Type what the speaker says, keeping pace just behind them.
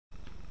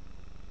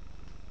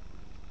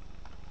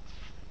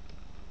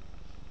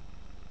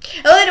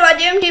Hello, det var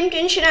Team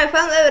Cherniaiev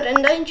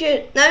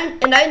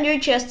and I enjoy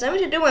chess. I'm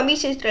going to do my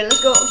B6 drill.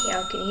 Let's go. Okay,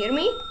 how can you hear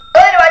me?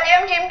 Hello, det var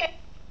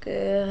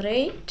Team.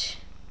 Great.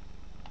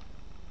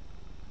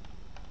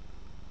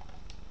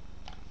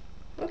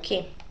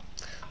 Okay.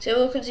 So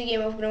we'll look at the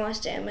game of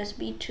Grandmaster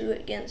MSB2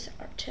 against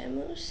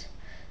Artemus.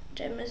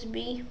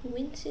 MSB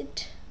wins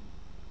it.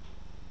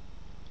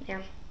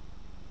 Yeah.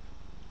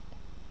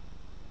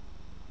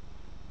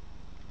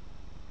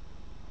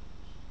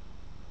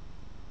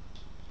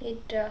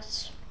 It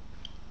does.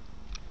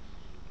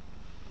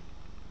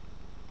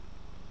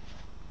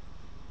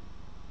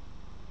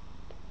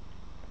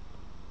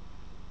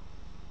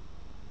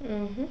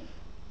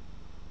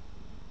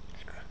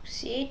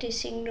 C8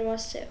 is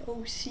Grandmaster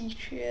OC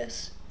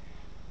chess.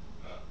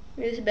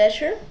 Is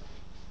better.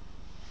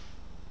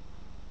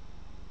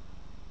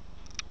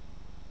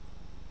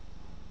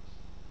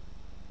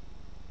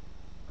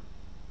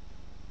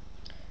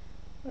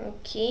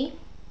 Okay.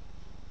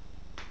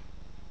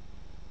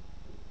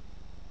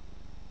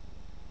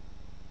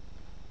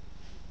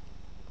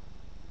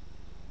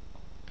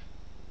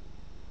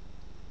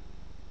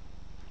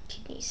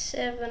 Kidney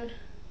 7.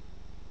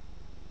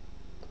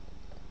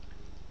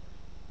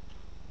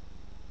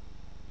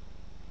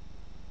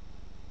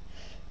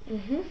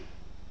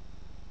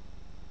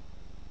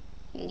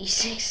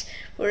 E6.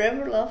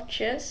 Forever love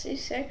chess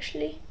is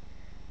actually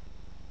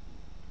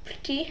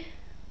pretty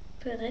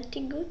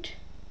good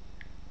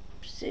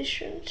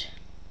positioned.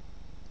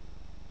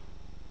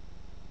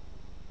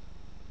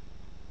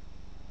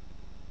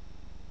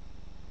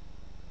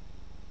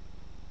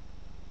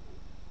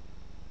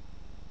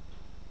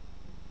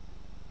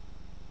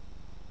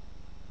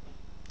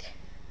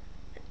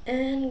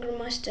 And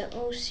Grandmaster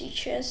OC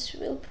chess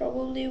will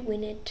probably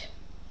win it.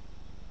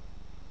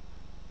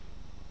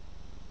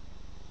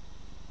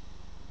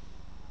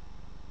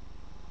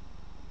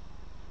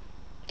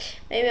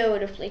 Maybe I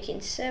would have played King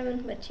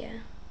 7, but yeah.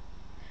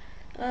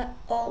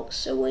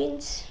 Also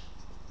wins.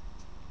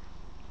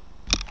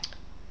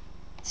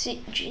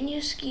 See,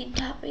 Genius Kid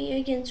Papi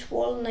against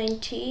Wall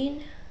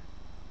 19.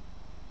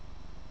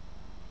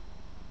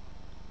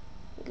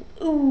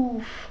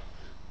 Ooh,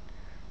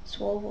 this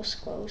wall was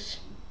close.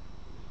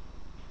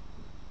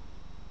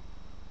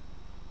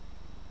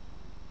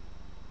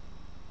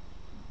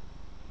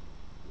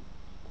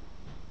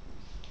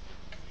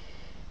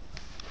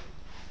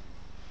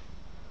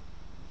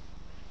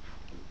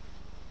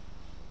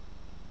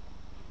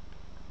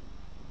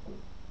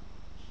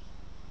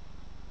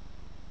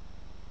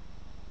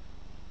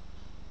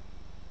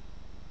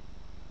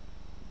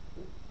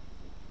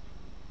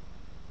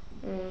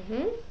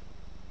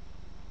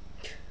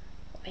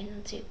 Why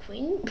not take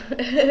queen?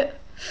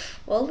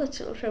 Well,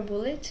 that's ultra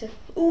bullet.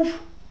 Ooh!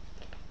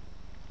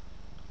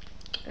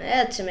 I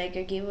had to make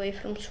a giveaway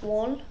from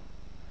Swan.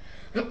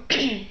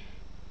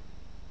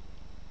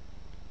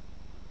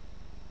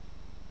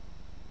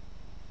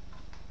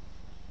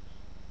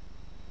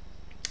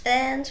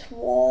 And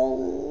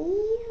Wall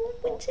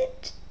wins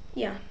it.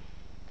 Yeah.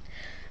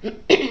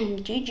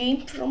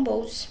 GG from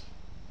both.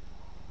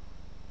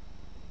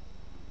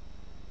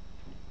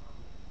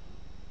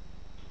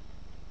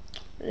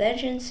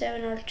 Legend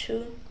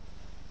 7R2.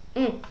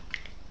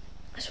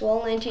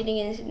 Swall 19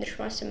 against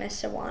International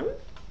Grandmaster 1.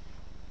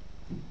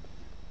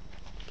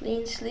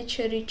 Plains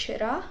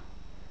LichiRichiRa.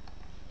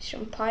 He's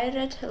from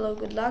Pirate. Hello,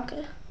 good luck.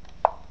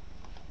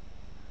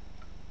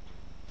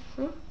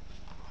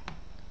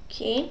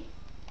 Okay.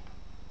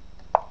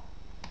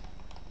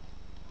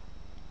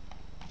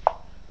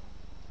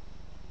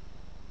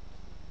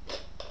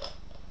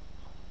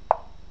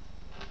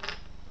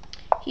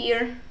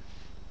 Here.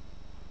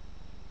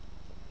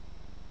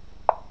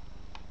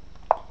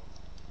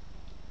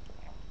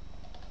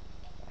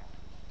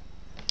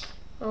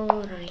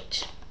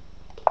 Alright.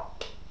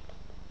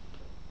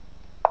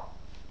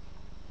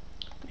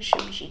 Bishop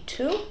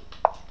G2.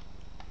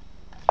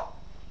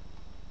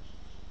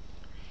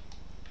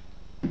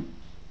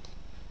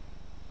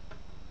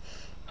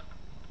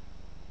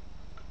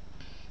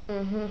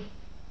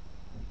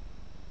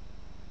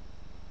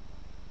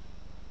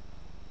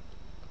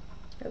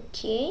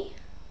 Okay.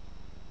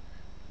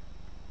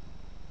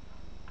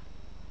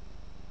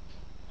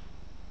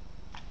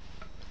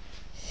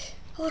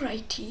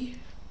 Alrighty.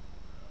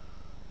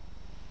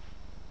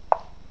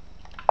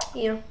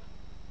 Here.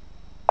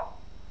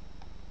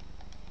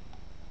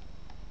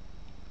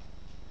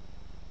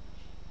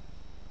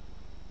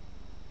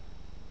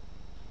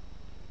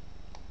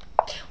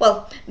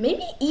 Well,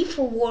 maybe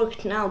E4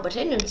 worked now, but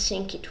I don't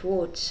think it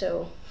would,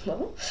 so,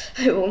 well,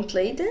 I won't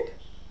play then.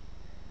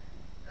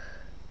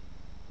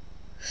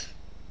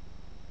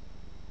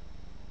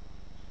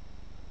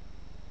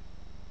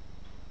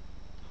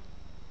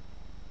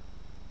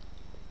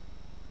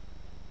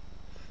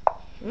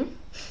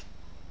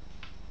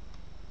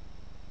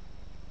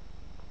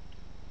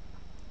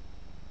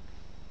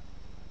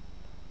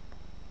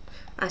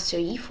 So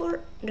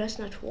E4 does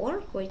not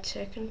work. Wait a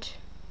second.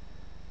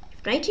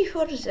 If knight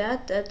E4 is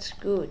that's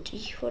good.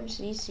 E4 is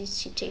easy.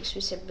 He takes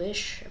with a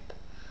bishop.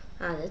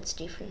 That's a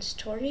different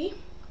story.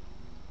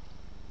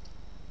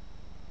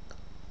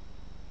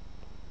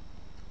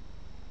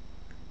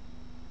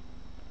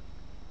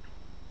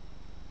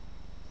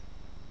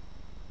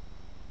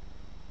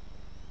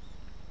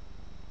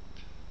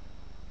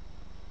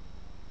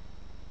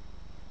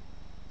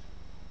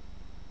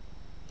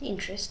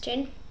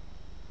 Interesting.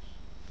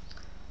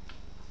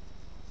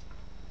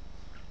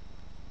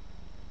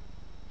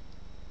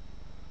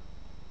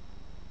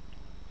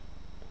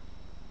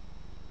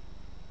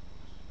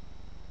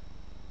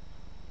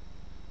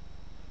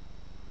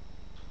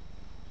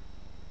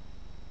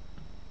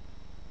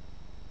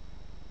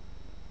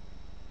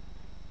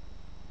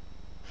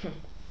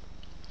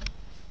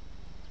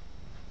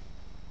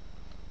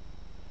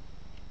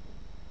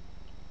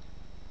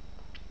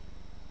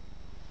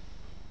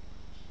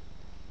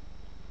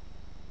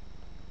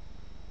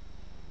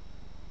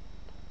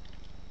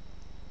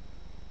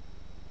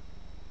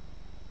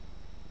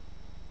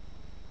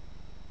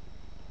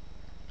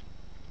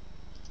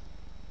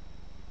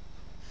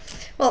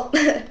 Well,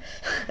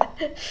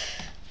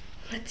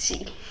 let's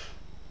see.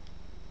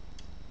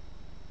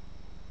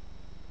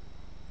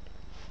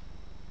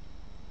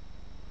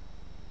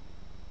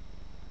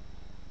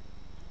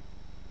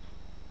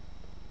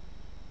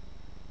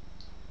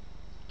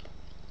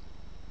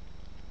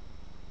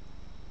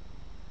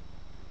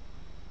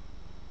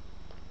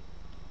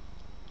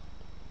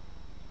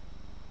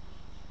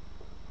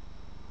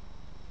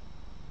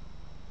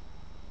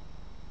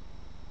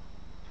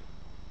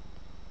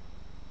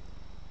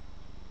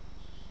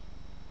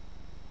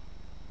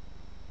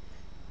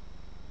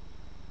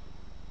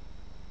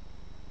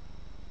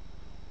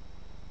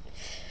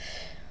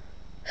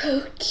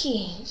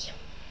 Okay.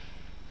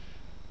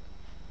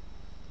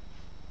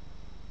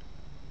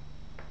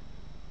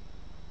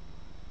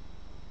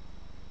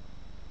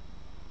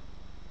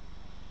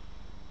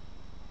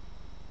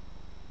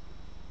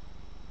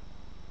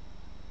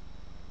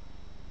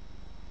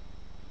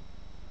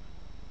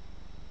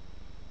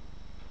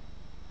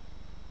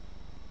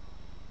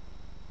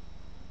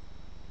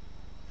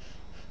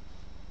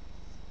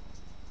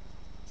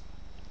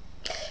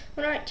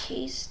 Alright,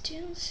 he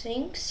still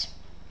thinks.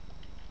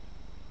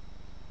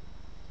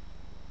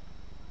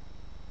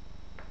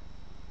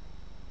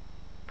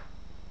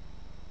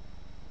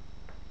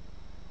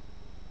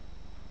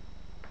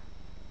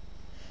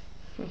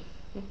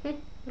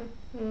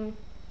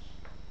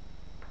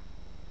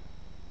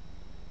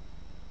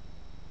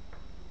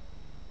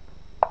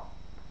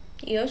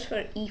 He goes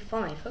for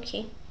e5,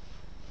 okay.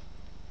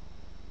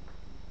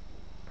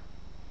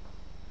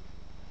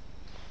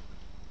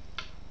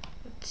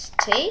 Let's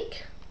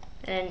take,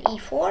 and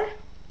e4.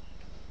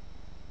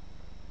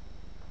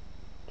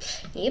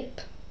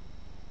 Yep.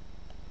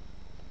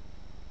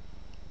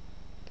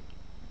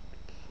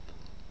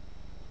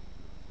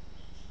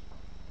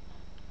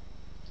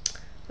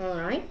 All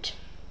right.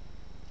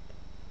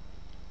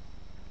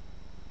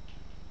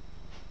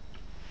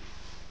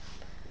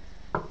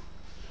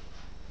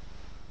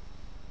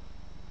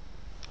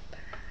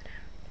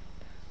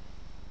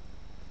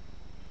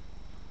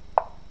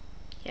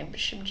 Yeah,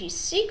 bishop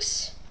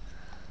g6.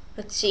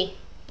 Let's see.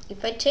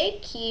 If I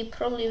take, he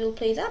probably will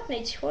play that.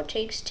 Knight c4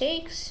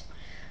 takes.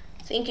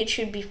 I think it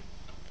should be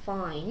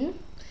fine.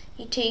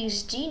 He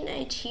takes d,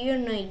 knight here,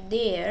 knight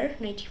there.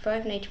 Knight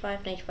e5, knight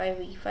 5, knight 5,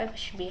 e5.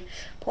 Should be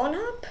pawn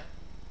up.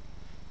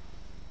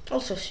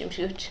 Also seems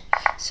good.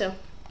 So,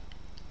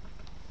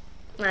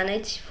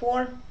 knight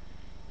c4.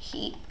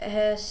 He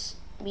has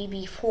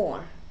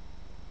bb4.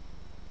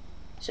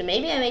 So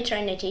maybe I may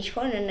try knight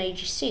h4 and knight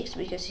g6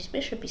 because his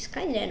bishop is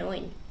kinda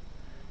annoying.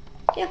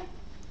 Yeah,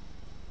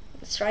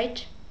 that's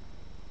right.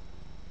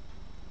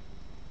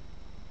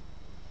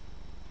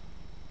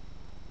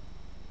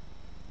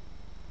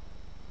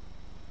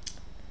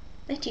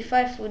 Knight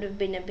e5 would have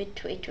been a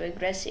bit way too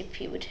aggressive.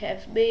 He would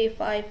have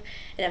b5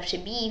 and after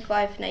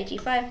b5, knight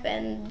e5,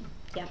 and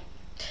yeah.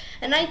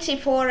 And knight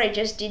c4, I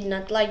just did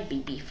not like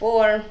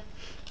bb4.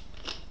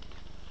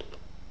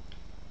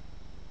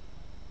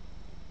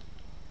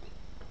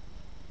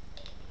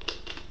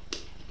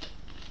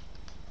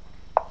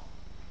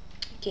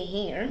 Okay,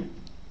 here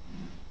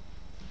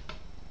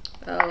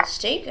I'll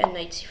take a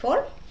knight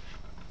c4.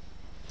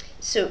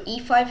 So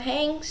e5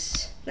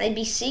 hangs, knight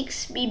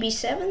b6,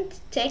 bb7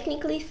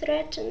 technically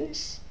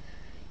threatens.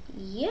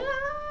 Yeah,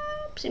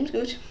 seems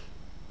good.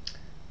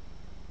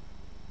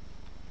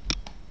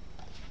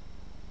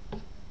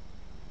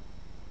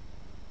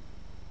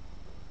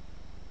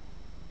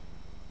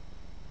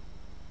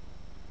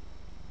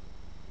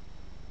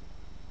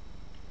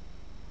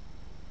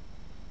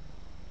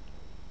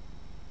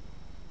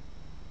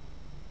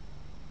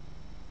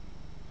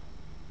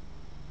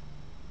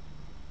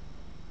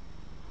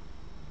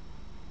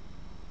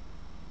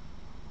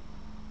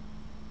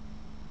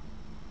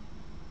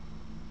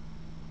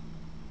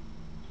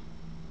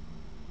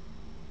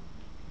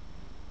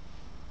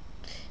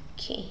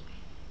 Okay.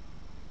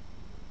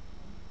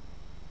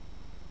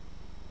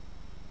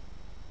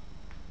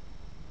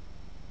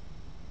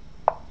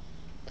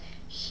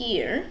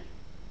 Here,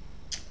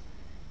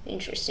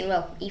 interesting.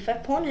 Well,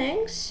 e5 pawn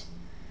hangs.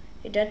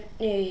 He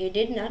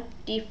did not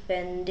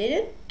defend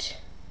it.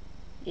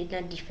 Did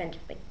not defend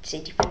it, but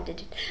say defended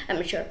it. I'm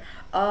not sure.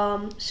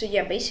 So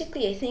yeah,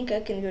 basically, I think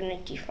I can go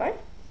knight d5.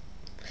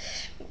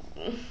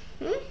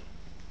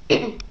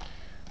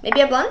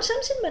 Maybe I won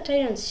something, but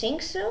I don't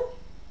think so.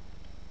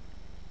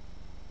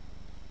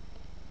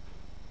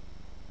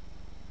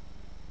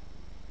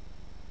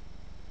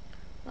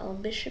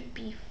 bishop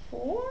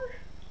b4,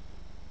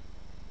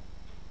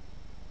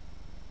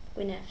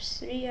 queen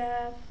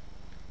f3,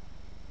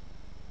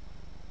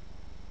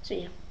 so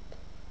yeah,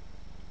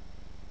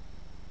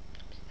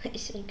 I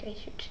think I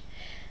should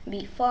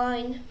be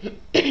fine.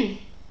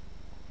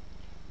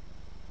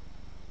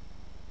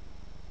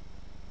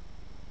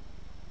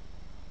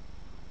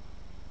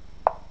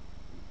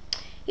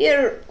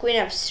 Here, queen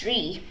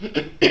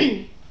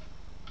f3,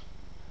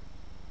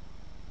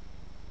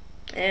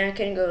 and I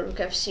can go rook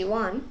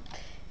fc1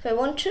 if I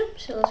want to,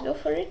 so let's go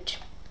for it.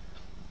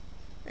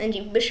 And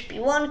if bishop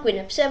e1, queen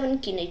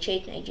f7, king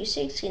h8, knight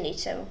g6, king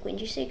h7, queen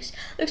g6,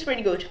 looks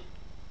pretty good.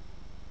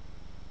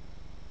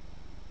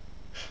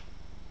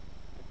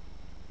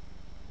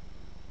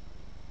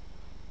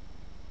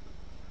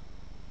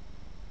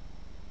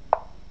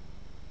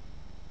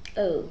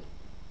 Oh.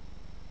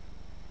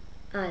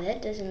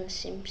 That doesn't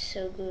seem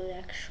so good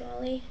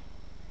actually.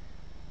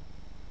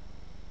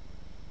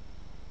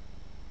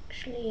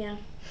 Yeah.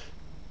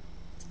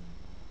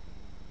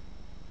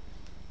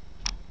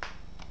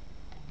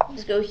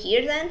 Let's go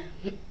here then.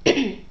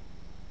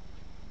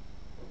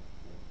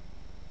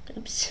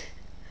 Oops.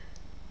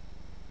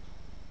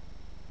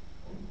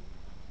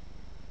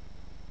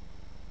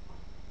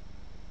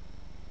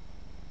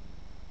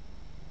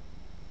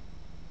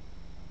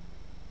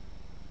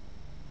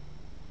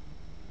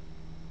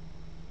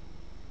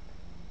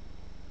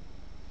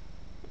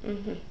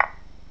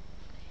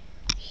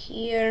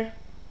 Here,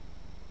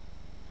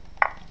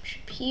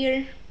 bishop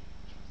here,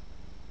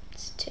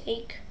 let's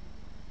take.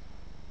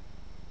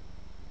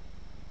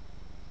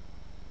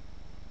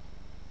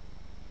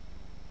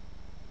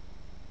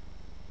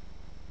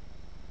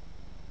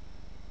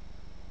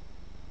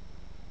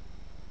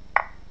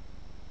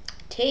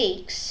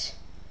 Takes.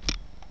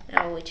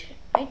 Now which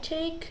I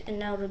take, and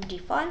now rook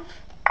d5.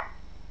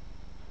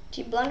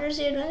 He blunders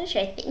the advantage.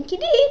 I think he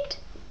did.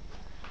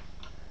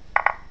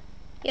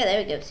 Yeah,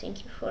 there we go.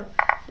 Thank you for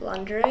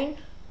blundering.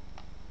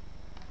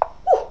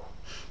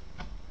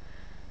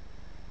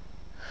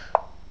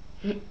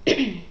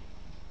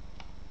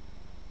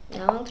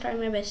 Now I'll try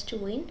my best to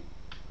win.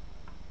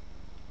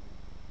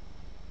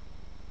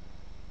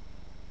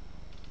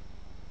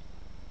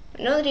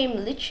 Another game,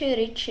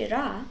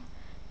 LichiRichiRa.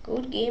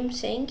 Good game,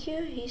 thank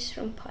you. He's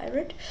from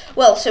Pirate.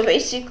 Well, so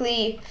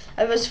basically,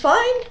 I was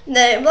fine,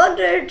 then I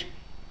blundered,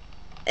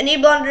 and he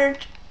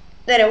blundered,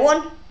 then I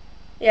won.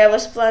 Yeah, I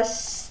was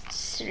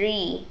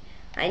 +3.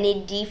 I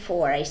need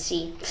d4, I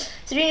see.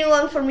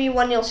 3-1 for me,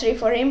 1-3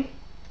 for him.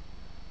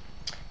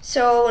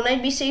 So,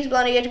 knight b6,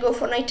 blunder, I get to go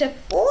for knight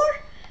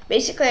f4.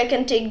 Basically, I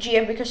can take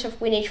gf because of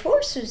queen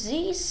h4, so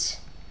these.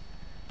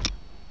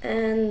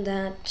 And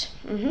that.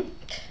 Queen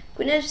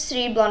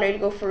f3, blunder, to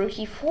go for rook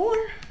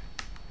e4.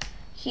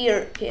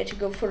 Here, he had to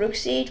go for rook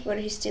c8, but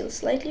he's still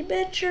slightly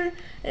better.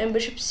 And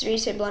bishop 3,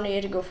 say blunder, he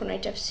had to go for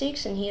knight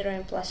f6, and here I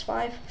am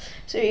 +5.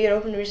 So here,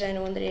 open resign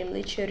on the game,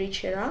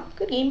 LichiRichiRa.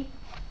 Good game.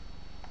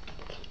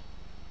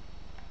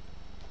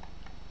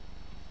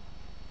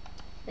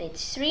 Knight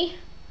 3.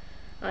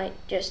 I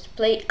just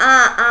play.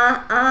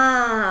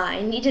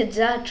 I needed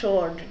that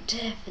order.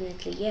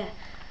 Definitely, yeah.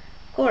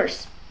 Of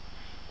course.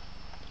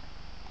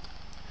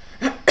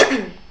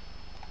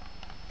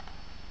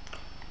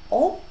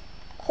 Of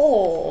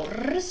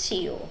course,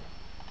 you.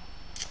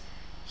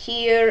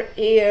 Here.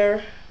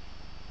 Here.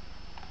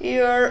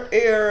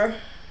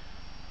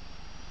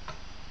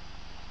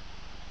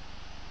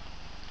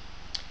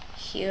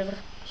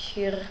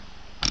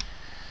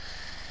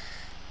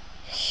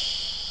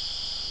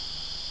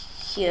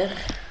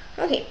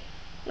 Okay,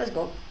 let's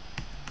go.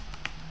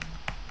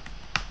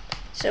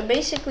 So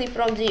basically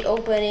from the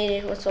opening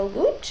it was all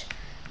good.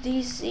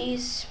 This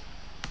is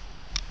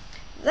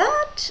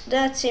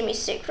that's a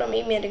mistake from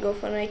him. He had to go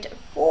for knight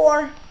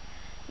f4.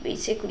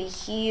 Basically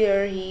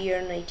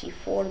here, knight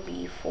e4,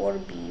 b4,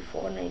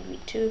 b4, knight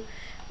b2,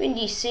 queen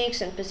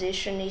d6, and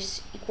position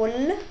is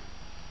equal.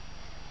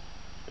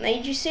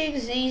 Knight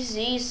g6,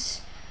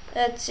 this,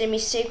 that's a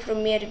mistake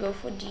from me. I had to go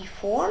for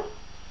d4.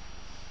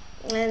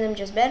 And I'm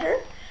just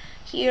better.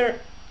 Here,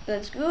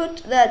 that's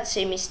good. That's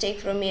a mistake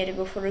from me. I had to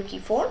go for rook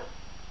e4.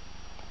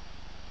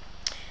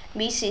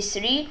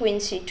 bc3, queen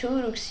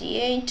c2, rook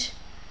c8,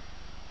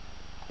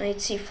 knight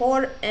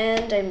c4,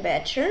 and I'm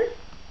better.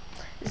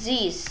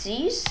 This,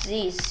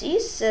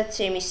 that's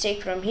a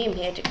mistake from him.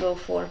 He had to go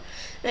for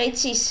knight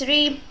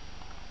c3,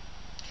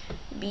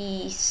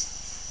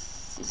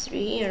 b3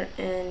 here,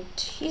 and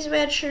he's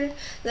better.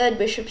 That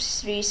bishop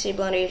c3, say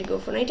blunder, he had to go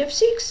for knight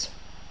f6.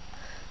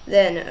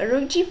 Then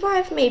rook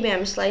g5, maybe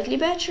I'm slightly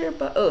better,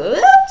 but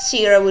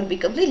here I would be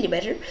completely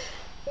better.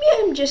 Yeah,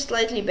 I'm just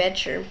slightly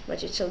better,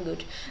 but it's all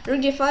good.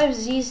 Rook g5,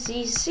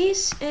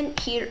 this, and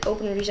here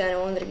open resign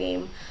on the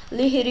game.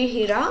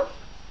 LichiRichiRa,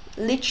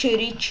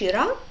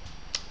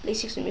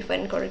 please excuse me if I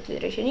didn't correctly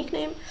write your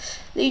nickname.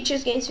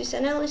 Leeches games with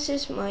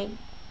analysis, my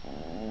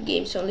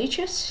games on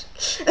leeches.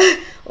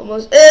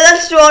 Almost,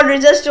 that's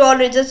 200, that's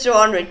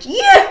 200.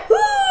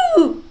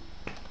 Yahoo!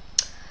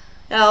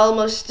 I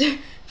almost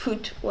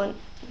put one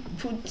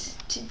put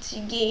the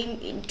game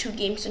in 2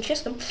 games on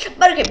chess.com.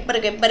 But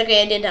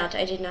okay, I did not.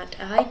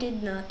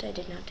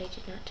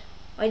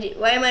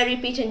 Why am I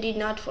repeating did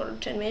not for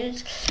 10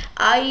 minutes?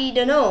 I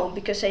don't know,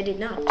 because I did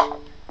not.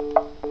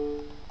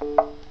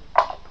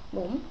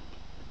 Boom.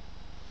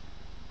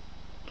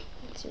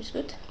 Seems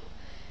good.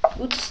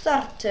 Good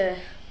start.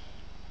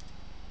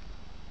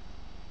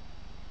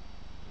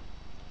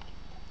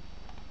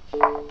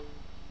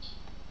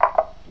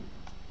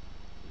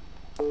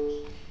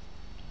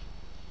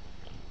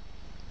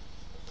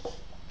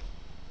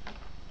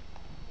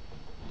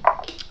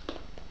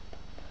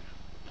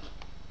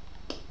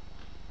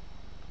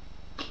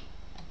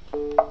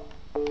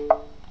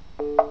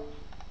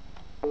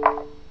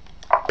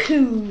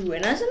 Pooh,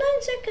 another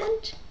 9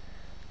 second.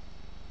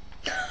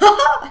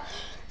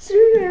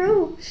 3 in a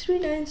row,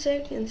 9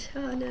 seconds.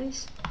 Ah,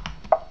 nice.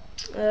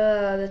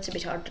 That's a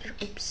bit harder.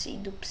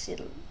 Oopsie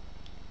doopsie.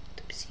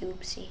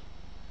 Oopsie.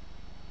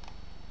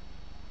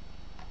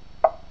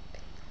 Oh,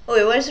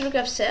 wait, where's rook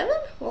f7?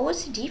 What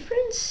was the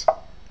difference?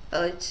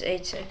 Oh, it's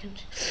 8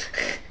 seconds.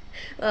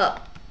 Well,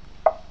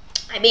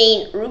 I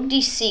mean, rook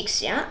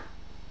d6, yeah?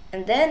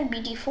 And then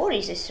bd4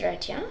 is a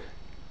threat, yeah?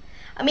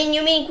 I mean,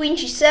 you mean queen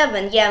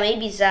g7? Yeah,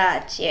 maybe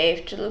that. Yeah, you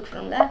have to look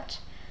from that.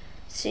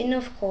 Sin,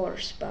 of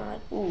course,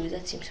 but... Ooh,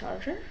 that seems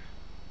harder.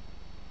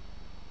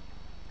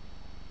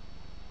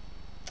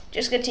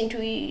 Just got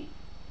into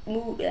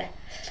move.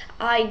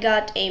 I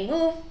got a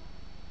move.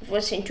 It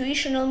was an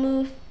intuitional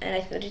move, and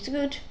I thought it's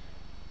good.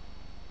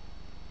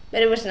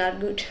 But it was not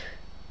good.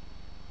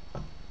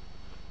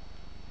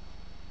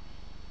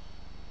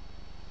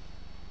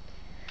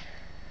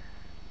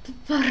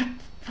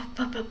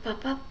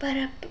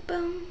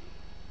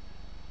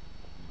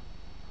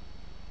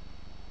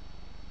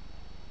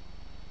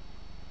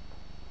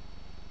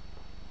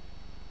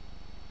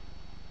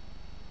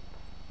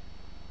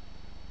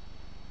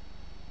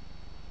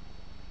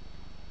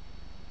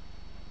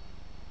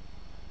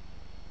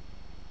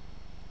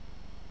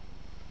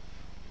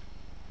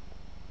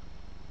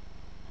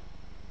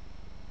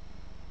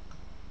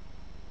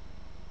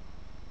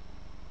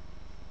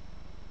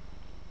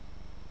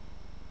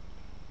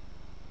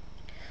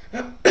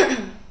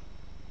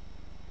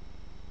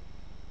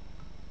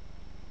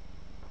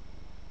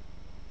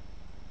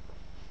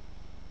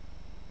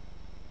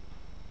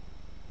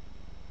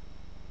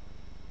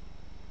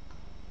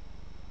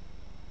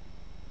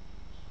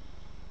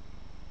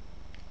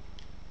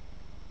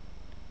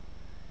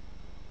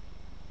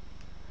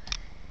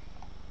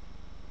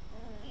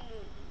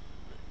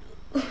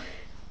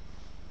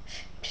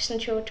 Just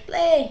not sure what to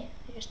play.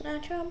 Just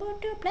not sure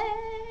what to play.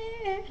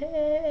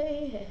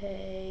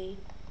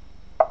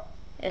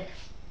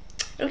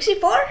 Rook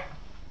c4?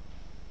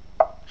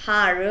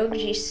 Ha, rook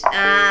g6.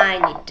 I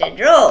need to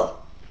draw.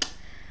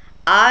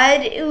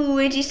 Ooh,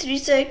 83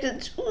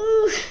 seconds.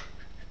 Ooh.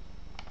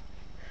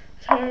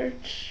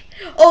 Search.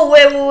 Oh,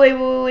 wait.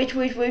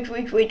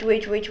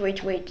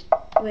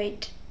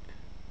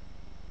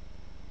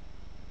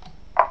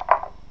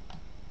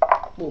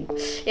 Boom.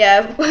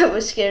 Yeah, I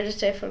was scared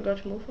that I forgot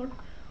to move forward.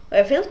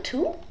 I failed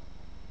 2?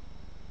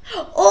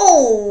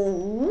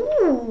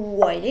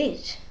 Oh, I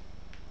did.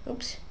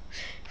 Oops,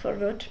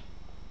 forgot.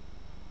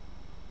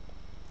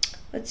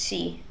 Let's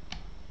see.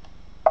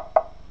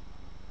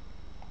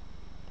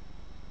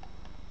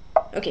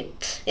 Okay,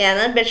 yeah,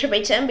 not bishop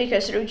h7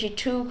 because rook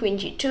g2, queen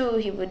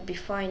g2, he would be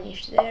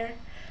fine-ish there.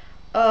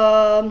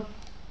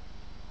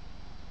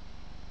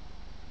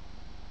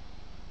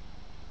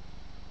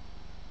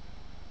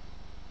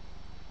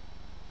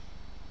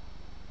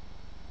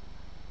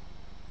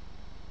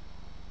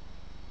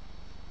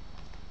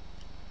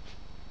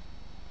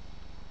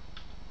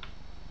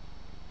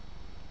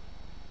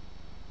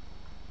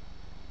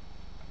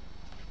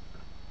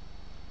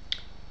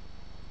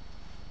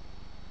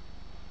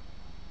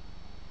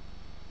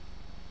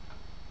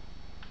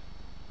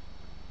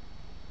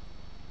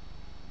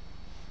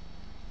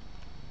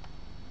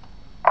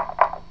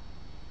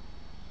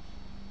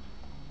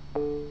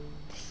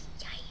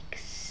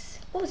 Yikes.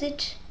 What was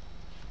it?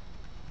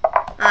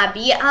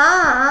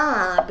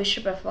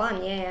 Bishop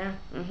f1, yeah.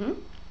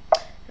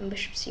 And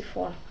bishop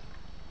c4.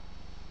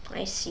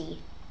 I see.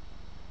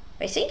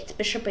 I think it's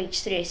bishop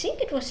h3. I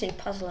think it was in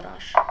Puzzle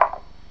Rush.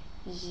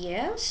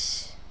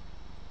 Yes.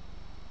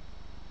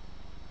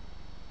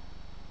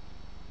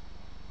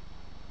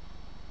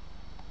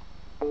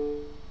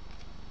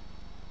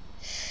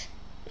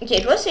 Okay,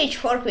 it was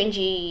h4, queen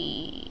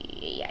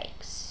g...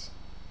 Yikes.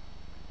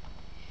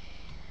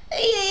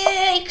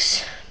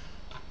 Yikes.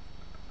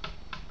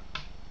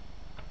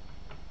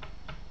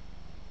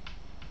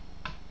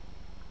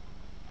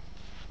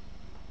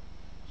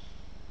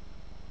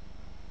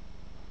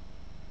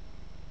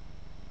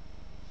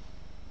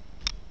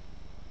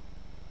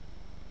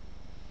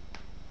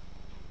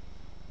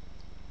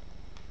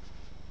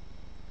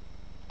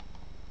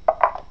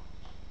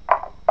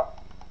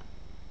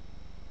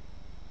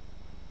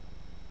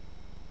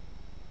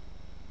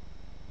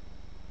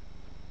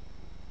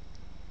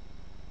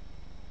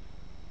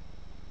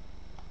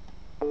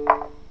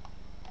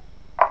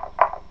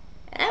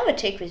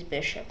 wanna take with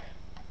bishop.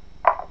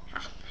 Ah,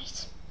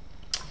 nice.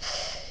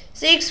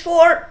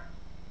 6-4.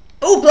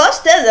 Oh,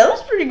 plus 10. That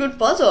was a pretty good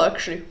puzzle,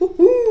 actually.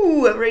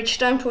 Woohoo! Average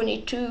time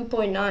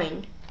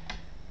 22.9.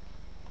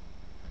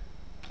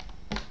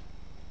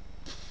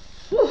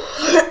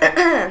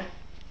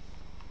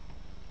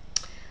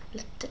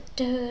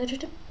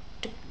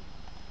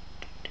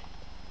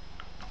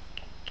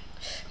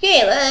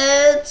 Okay,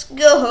 let's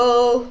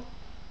go.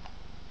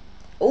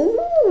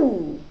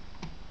 Oh,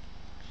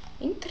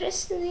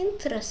 interesting.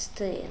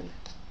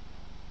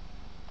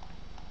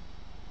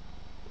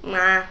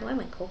 Nah, why am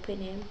I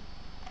copying him?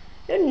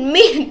 I didn't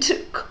mean to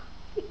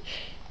copy.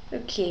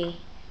 Okay.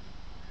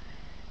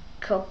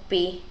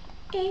 Copy.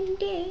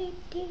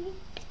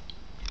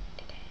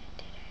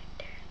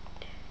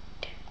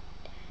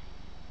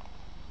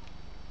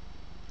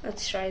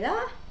 Let's try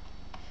that.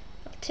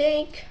 I'll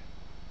take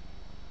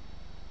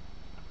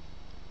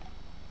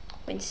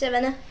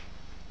 0.7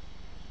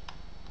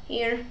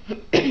 here.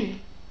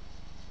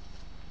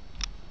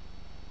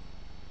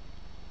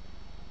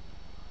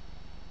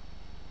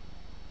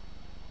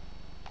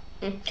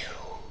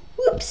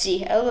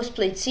 Whoopsie, I almost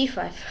played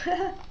c5.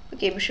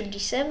 Okay, bishop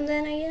d7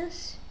 then, I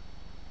guess.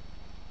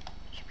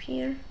 Bishop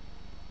here.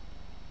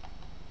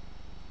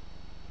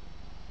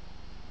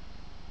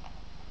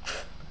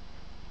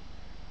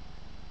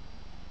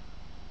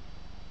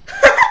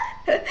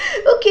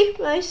 Okay,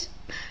 nice.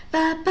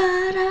 Ba,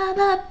 ba, da,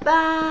 ba,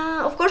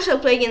 ba. Of course I'll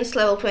play against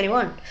level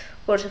 21.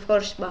 Of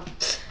course,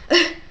 but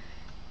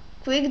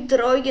quick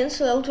draw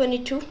against level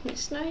 22.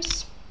 It's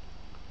nice.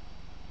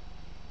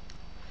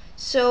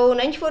 So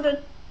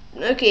 94.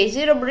 Okay,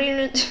 0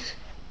 brilliant.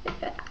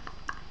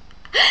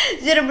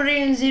 0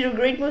 brilliant, 0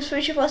 great moves for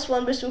each of us.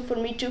 1 best move for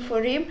me, 2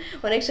 for him.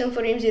 1 excellent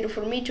for him, 0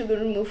 for me. 2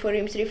 good move for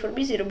him, 3 for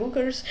me. 0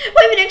 bookers.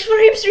 1 next for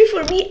him, 3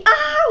 for me.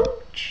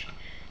 Ouch!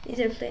 These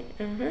are playing.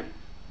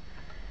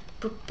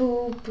 Boo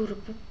boo boo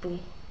boo boo.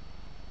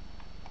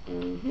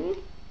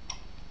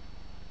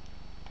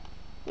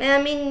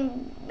 I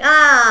mean,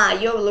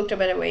 you overlooked a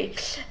better way.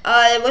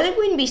 Was it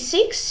queen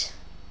b6?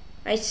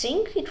 I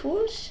think it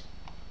was.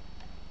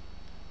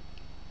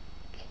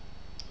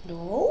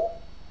 No?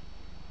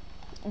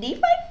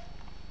 d5?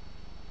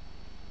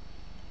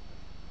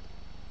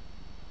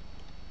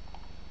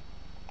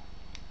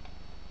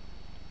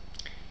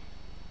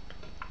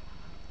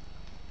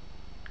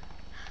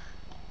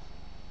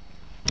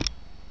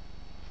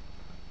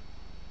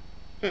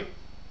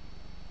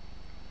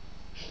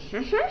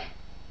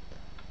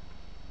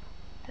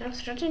 I'm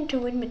starting to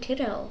win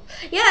material.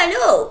 Yeah, I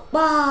know,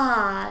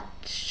 but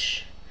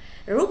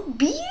rook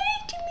b8,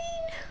 you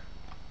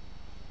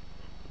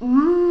mean?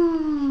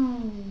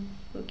 Ooh.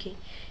 Okay.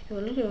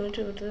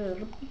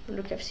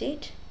 Look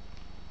f8.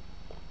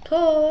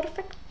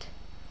 Perfect.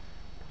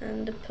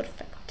 And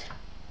perfect.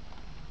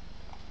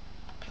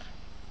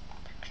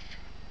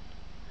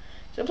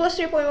 So plus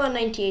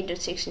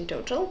 3.198.6 in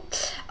total.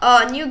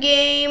 New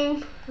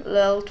game,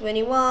 level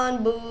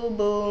 21, boom,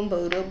 boom,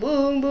 boom, boom,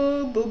 boom,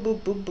 boom, boom,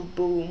 boom, boom,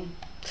 boom.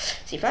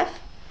 C5.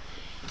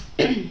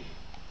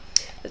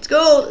 Let's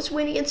go, let's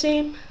win against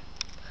him.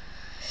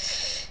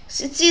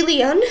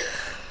 Sicilian.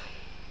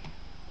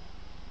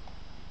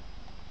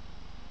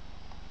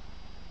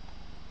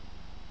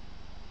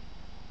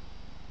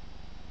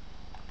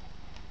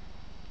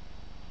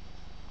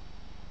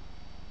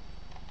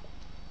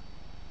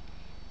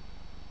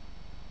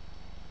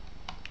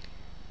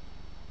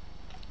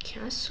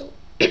 Castle.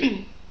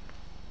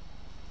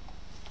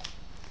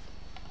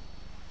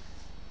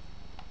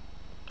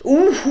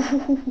 Ooh.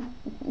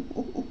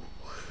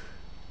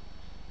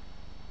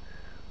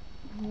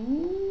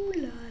 Ooh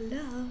la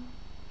la.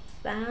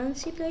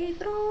 Fancy play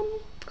from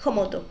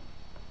Komodo.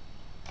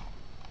 I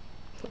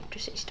want to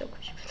say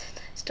Stockfish,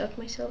 but start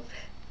myself.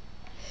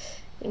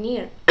 In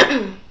here.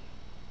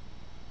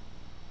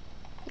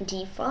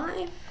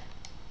 D5.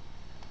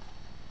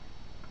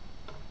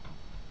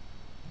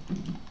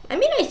 I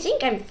mean, I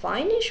think I'm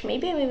fine-ish.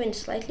 Maybe I'm even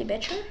slightly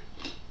better.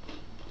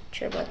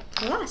 Sure about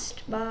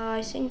last, but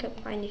I think I'm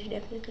fine-ish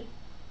definitely.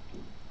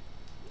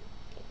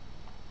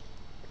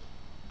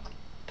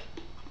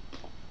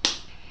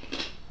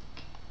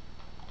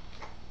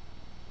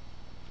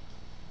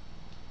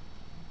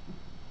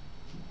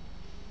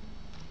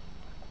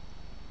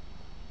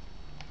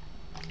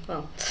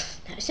 Well,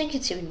 I think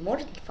it's even more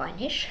than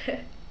fine-ish.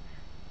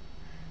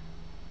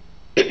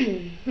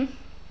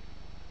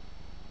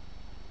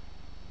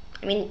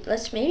 I mean,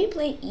 let's maybe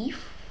play e4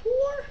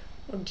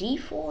 or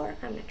d4,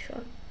 I'm not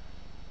sure.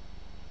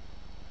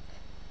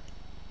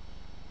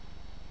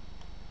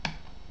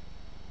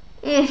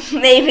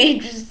 Maybe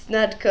it's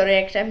not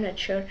correct, I'm not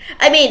sure.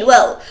 I mean,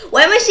 well,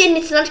 why am I saying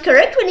it's not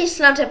correct when it's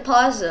not a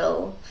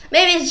puzzle?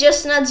 Maybe it's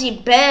just not the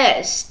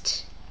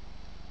best.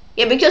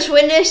 Yeah, because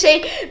when they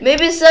say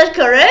maybe it's not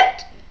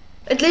correct,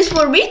 at least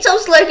for me it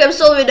sounds like I'm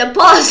solving a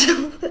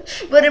puzzle,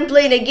 but I'm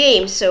playing a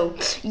game, so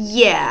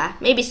yeah,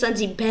 maybe it's not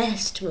the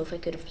best move I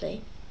could have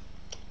played.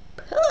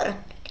 Perfect.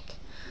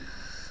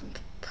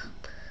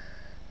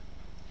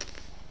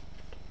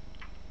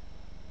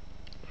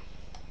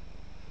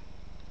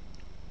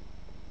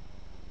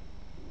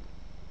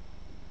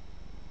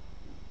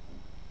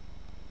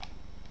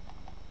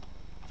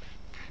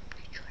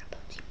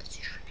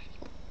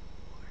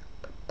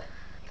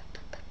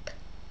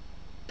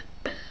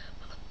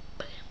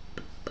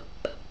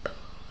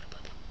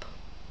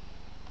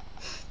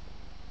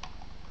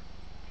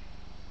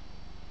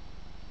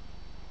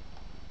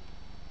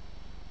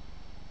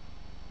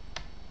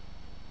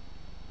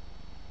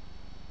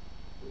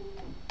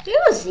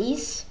 was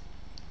this?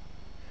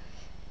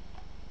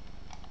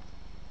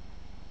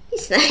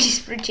 This knight is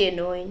pretty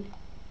annoying.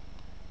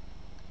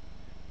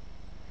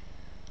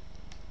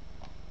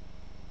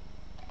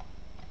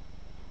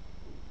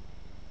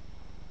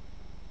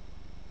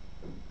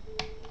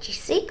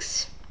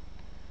 G6.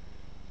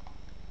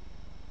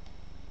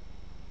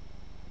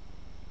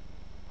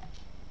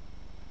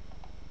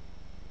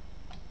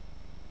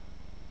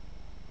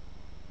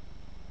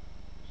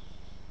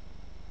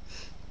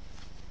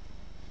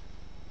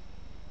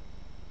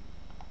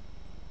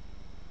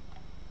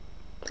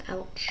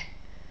 Ouch.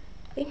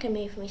 I think I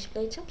may have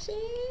misplayed something.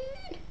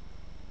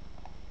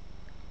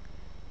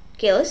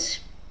 Okay, let's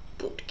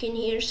put king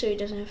here so he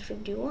doesn't have to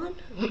do one.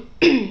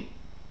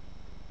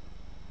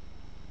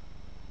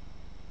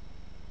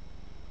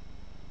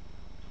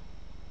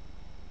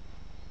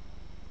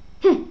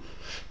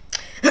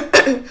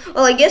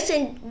 Well, I guess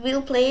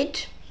we'll play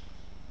it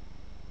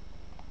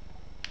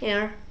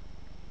here.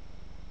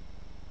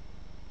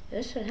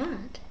 This or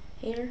that.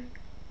 Here.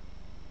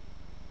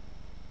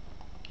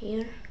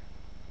 Here.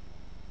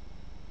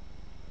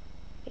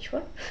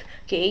 H4.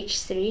 Okay,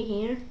 H3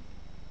 here.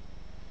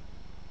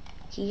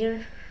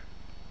 Here.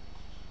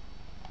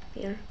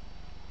 Here.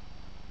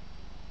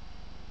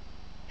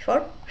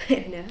 H4.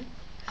 No.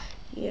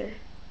 Here.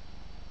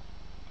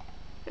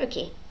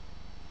 Okay.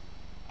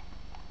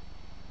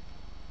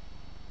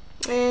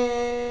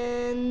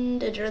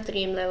 And the draw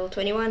dream level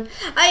 21.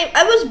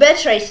 I was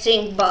better, I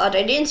think, but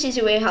I didn't see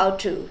the way how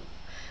to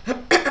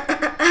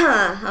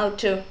how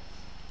to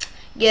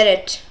get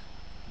it.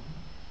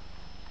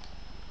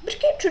 But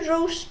came to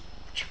draws,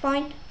 which is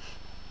fine.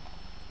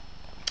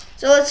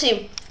 So let's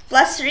see.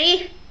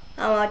 +3.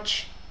 How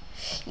much?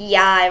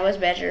 Yeah, I was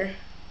better.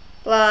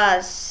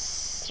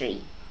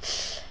 +3.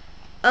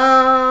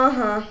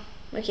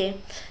 Okay.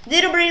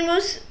 0 brain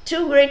moves,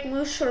 2 great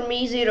moves for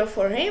me, 0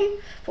 for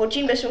him.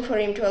 14 best move for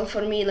him, 12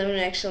 for me, 11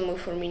 excellent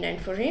move for me, 9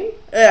 for him.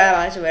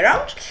 As the way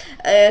around.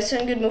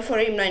 7 good move for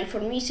him, 9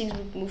 for me, 6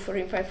 good move for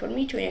him, 5 for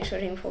me, 2 X for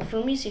him, 4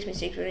 for me, 6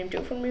 mistakes for him,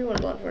 2 for me, 1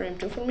 blood for him,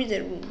 2 for me,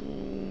 0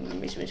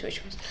 mismatch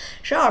which was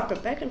sharp. A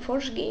back and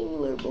forth game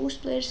where both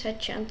players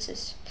had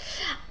chances.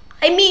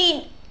 I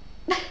mean,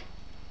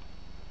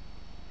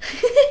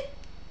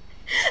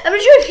 I'm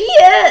not sure if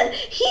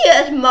he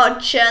had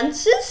much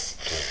chances.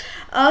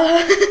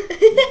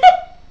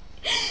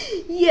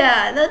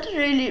 Yeah, not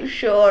really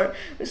sure.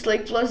 It's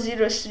like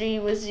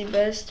 +0.3 was the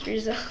best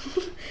result.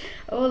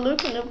 Oh,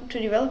 looking up to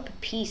develop a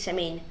piece. I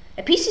mean,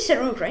 a piece is a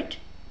rook, right?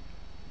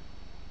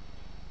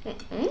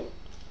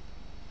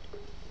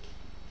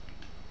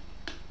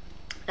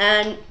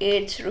 And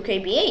it's rook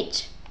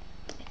AB8,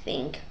 I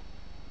think.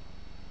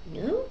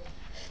 No?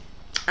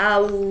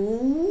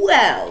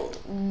 Well,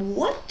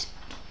 what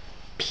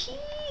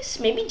piece?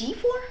 Maybe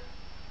D4?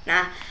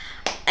 Nah.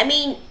 I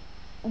mean,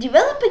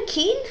 develop a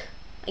king,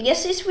 I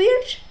guess it's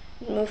weird.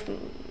 Move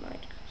my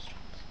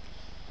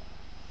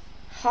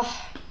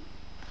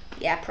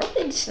yeah,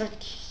 probably it's not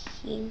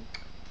king.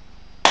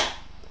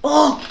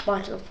 Oh,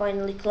 battle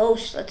finally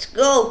closed. Let's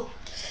go.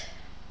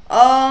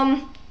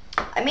 I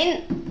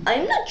mean,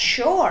 I'm not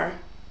sure.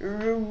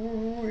 Okay,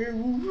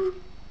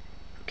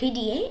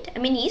 D8? I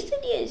mean, yes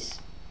it is.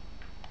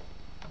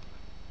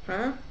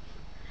 Huh?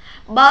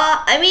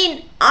 But, I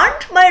mean,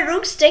 aren't my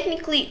rooks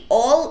technically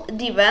all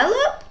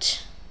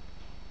developed?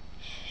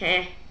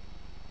 Heh.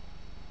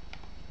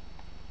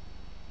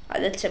 Oh,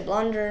 that's a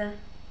blunder.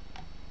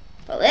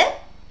 Well, then.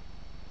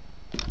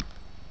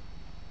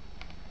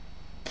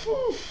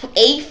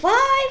 A5?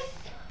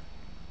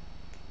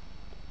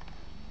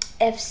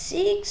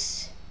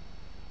 F6?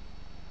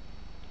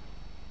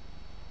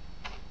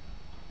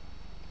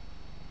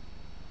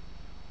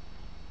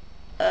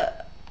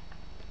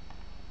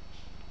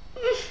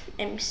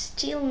 I'm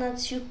still not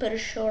super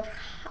sure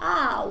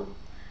how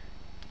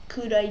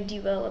could I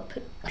develop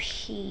a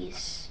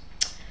piece.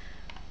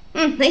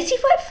 Knight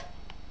C5?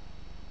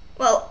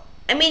 Well,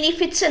 I mean,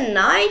 if it's a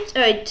knight,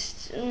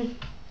 it's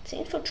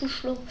for too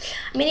slow.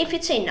 I mean, if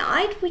it's a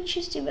knight which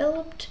is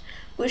developed,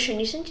 version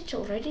isn't it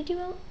already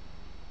developed?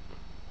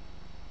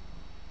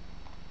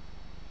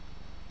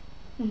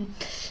 And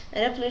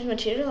I lose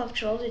material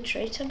after all the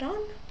traits are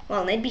done.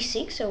 Well, knight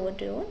B6. So what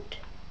do you want?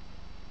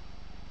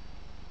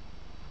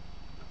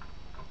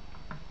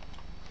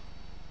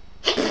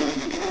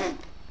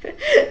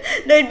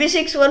 Knight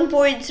B6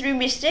 1.3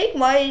 mistake.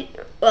 My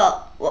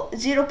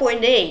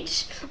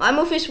 0.8. My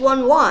move is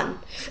 1-1.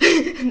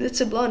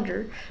 That's a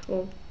blunder.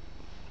 Oh.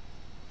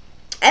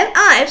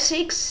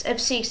 F6,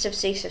 F6,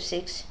 F6,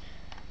 F6.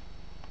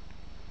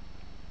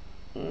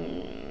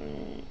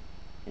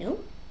 No.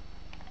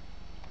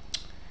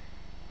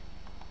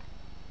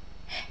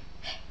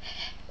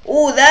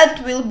 Oh,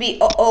 that will be.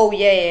 Oh,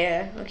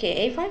 yeah.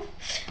 Okay, A5.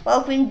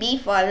 Well, Queen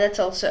B5. That's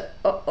also.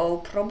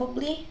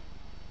 Probably.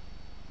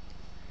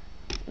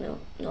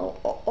 No.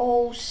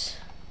 Ohs.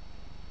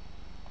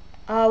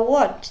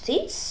 What?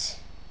 This?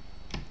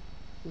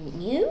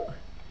 New?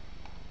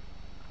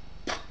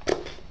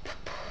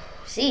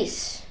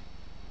 This?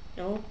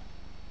 No.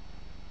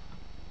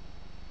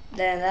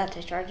 Then that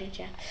I started,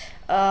 yeah.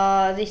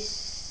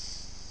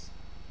 This...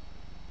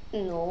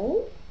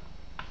 No?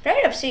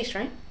 Right of 6,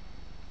 right?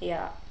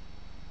 Yeah.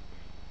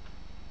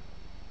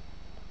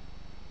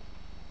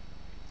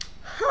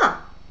 Huh.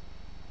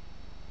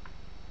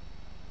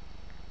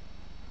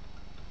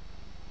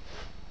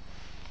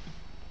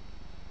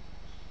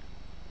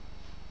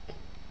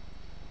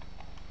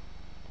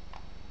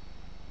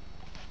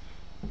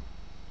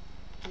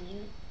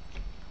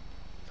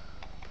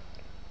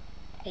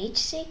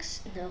 H6?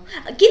 No.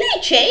 Can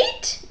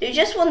H8? You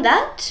just want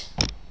that?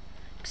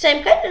 Because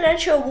I'm kind of not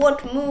sure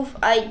what move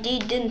I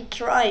didn't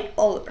try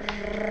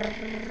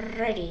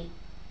already.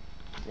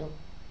 No.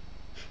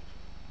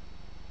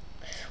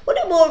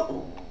 What more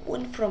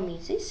one from me?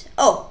 This?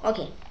 Oh,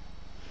 okay.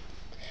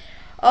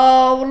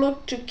 We'll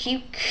look to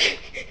kick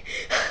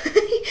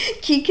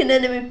kick an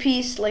enemy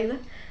piece like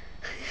that.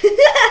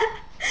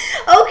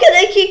 How can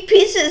I kick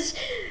pieces?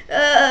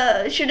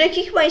 Should I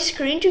kick my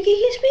screen to kick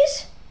his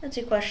piece? That's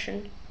a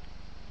question.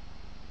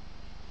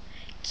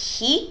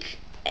 Kick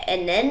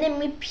an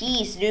enemy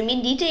piece. Do you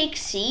mean D take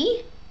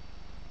C?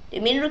 Do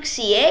you mean rook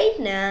C8?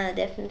 Nah,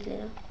 definitely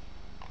not.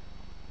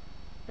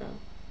 No.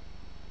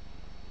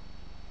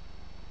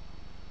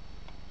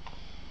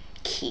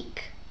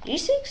 Kick.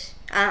 G6?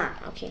 Ah,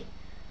 okay.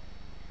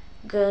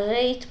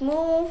 Great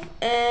move.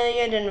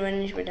 Yeah, then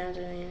manage me down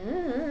to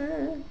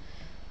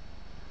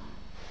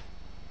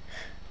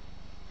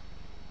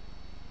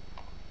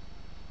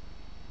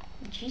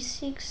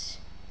G6.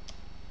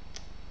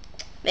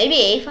 Maybe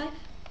A5.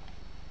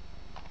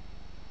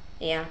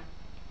 Yeah.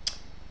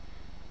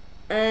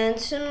 And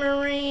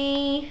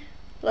summary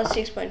plus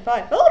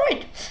 6.5.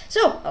 Alright,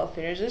 so I'll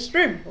finish this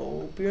stream.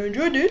 Hope you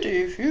enjoyed it.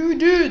 If you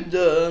did,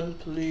 then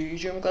please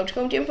join my club to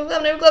come team from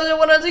club. Never club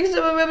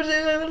 167 members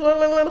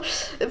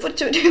for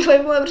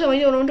 25 members. I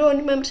don't know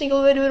members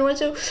single video one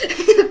so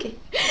okay.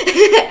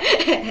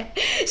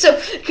 So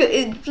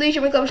please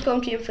join my club to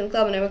come team from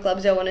club. Never club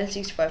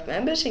 165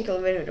 members single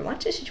video one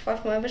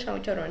 65 members. How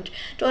much around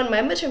 200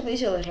 members. So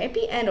please feel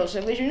happy and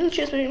also please join the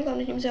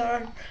club teams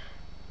are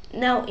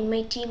now in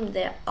my team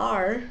there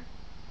are.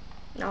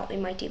 Now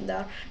in my team there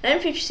are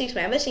 956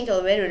 members, single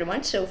elevator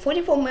one, so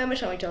 44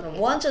 members are total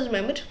 1000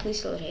 members,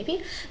 please feel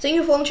happy. Thank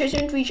you for following Chess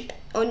on Twitch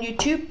on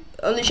YouTube,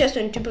 on the Chess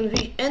on YouTube on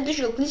Twitch and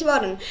digital please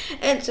button.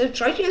 And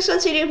subscribe to your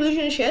Sun City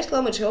Evolution Chess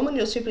Club at home and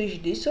you'll simply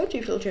Discord.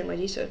 If you'll join my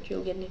Discord,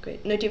 you'll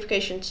get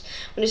notifications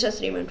when I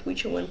stream on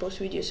Twitch and when I post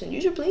videos on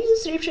YouTube.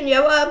 Please description.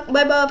 Yeah,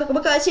 bye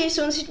bye, see you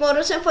soon, sit more,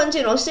 have fun,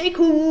 stay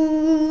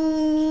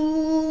cool.